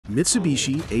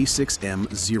Mitsubishi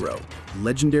A6M Zero,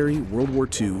 legendary World War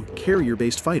II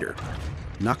carrier-based fighter.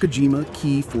 Nakajima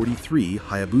Ki-43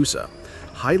 Hayabusa,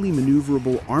 highly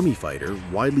maneuverable army fighter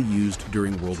widely used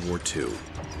during World War II.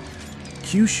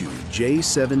 Kyushu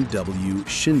J7W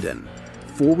Shinden,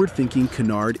 forward-thinking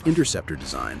canard interceptor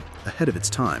design, ahead of its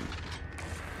time.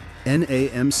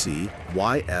 NAMC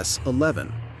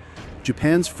YS-11,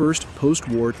 Japan's first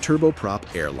post-war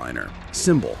turboprop airliner,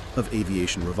 symbol of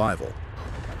aviation revival.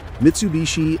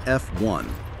 Mitsubishi F-1,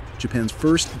 Japan's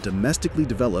first domestically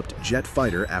developed jet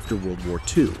fighter after World War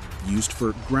II, used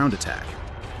for ground attack.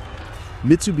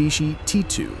 Mitsubishi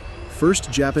T-2, first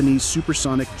Japanese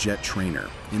supersonic jet trainer,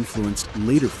 influenced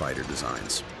later fighter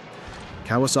designs.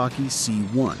 Kawasaki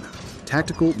C-1,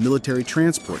 tactical military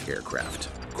transport aircraft,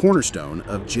 cornerstone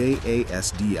of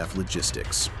JASDF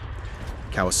logistics.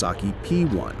 Kawasaki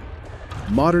P-1,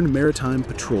 modern maritime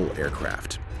patrol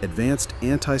aircraft, advanced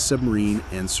anti-submarine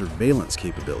and surveillance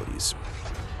capabilities.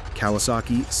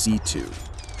 Kawasaki C-2,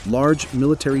 large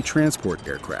military transport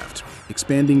aircraft,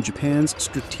 expanding Japan's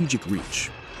strategic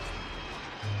reach.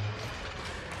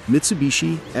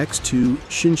 Mitsubishi X-2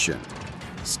 Shinden,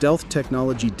 stealth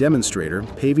technology demonstrator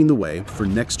paving the way for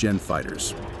next-gen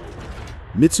fighters.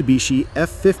 Mitsubishi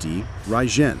F-50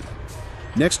 Raijin,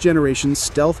 next-generation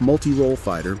stealth multi-role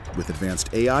fighter with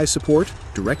advanced AI support,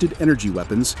 directed energy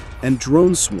weapons, and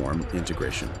drone swarm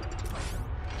integration.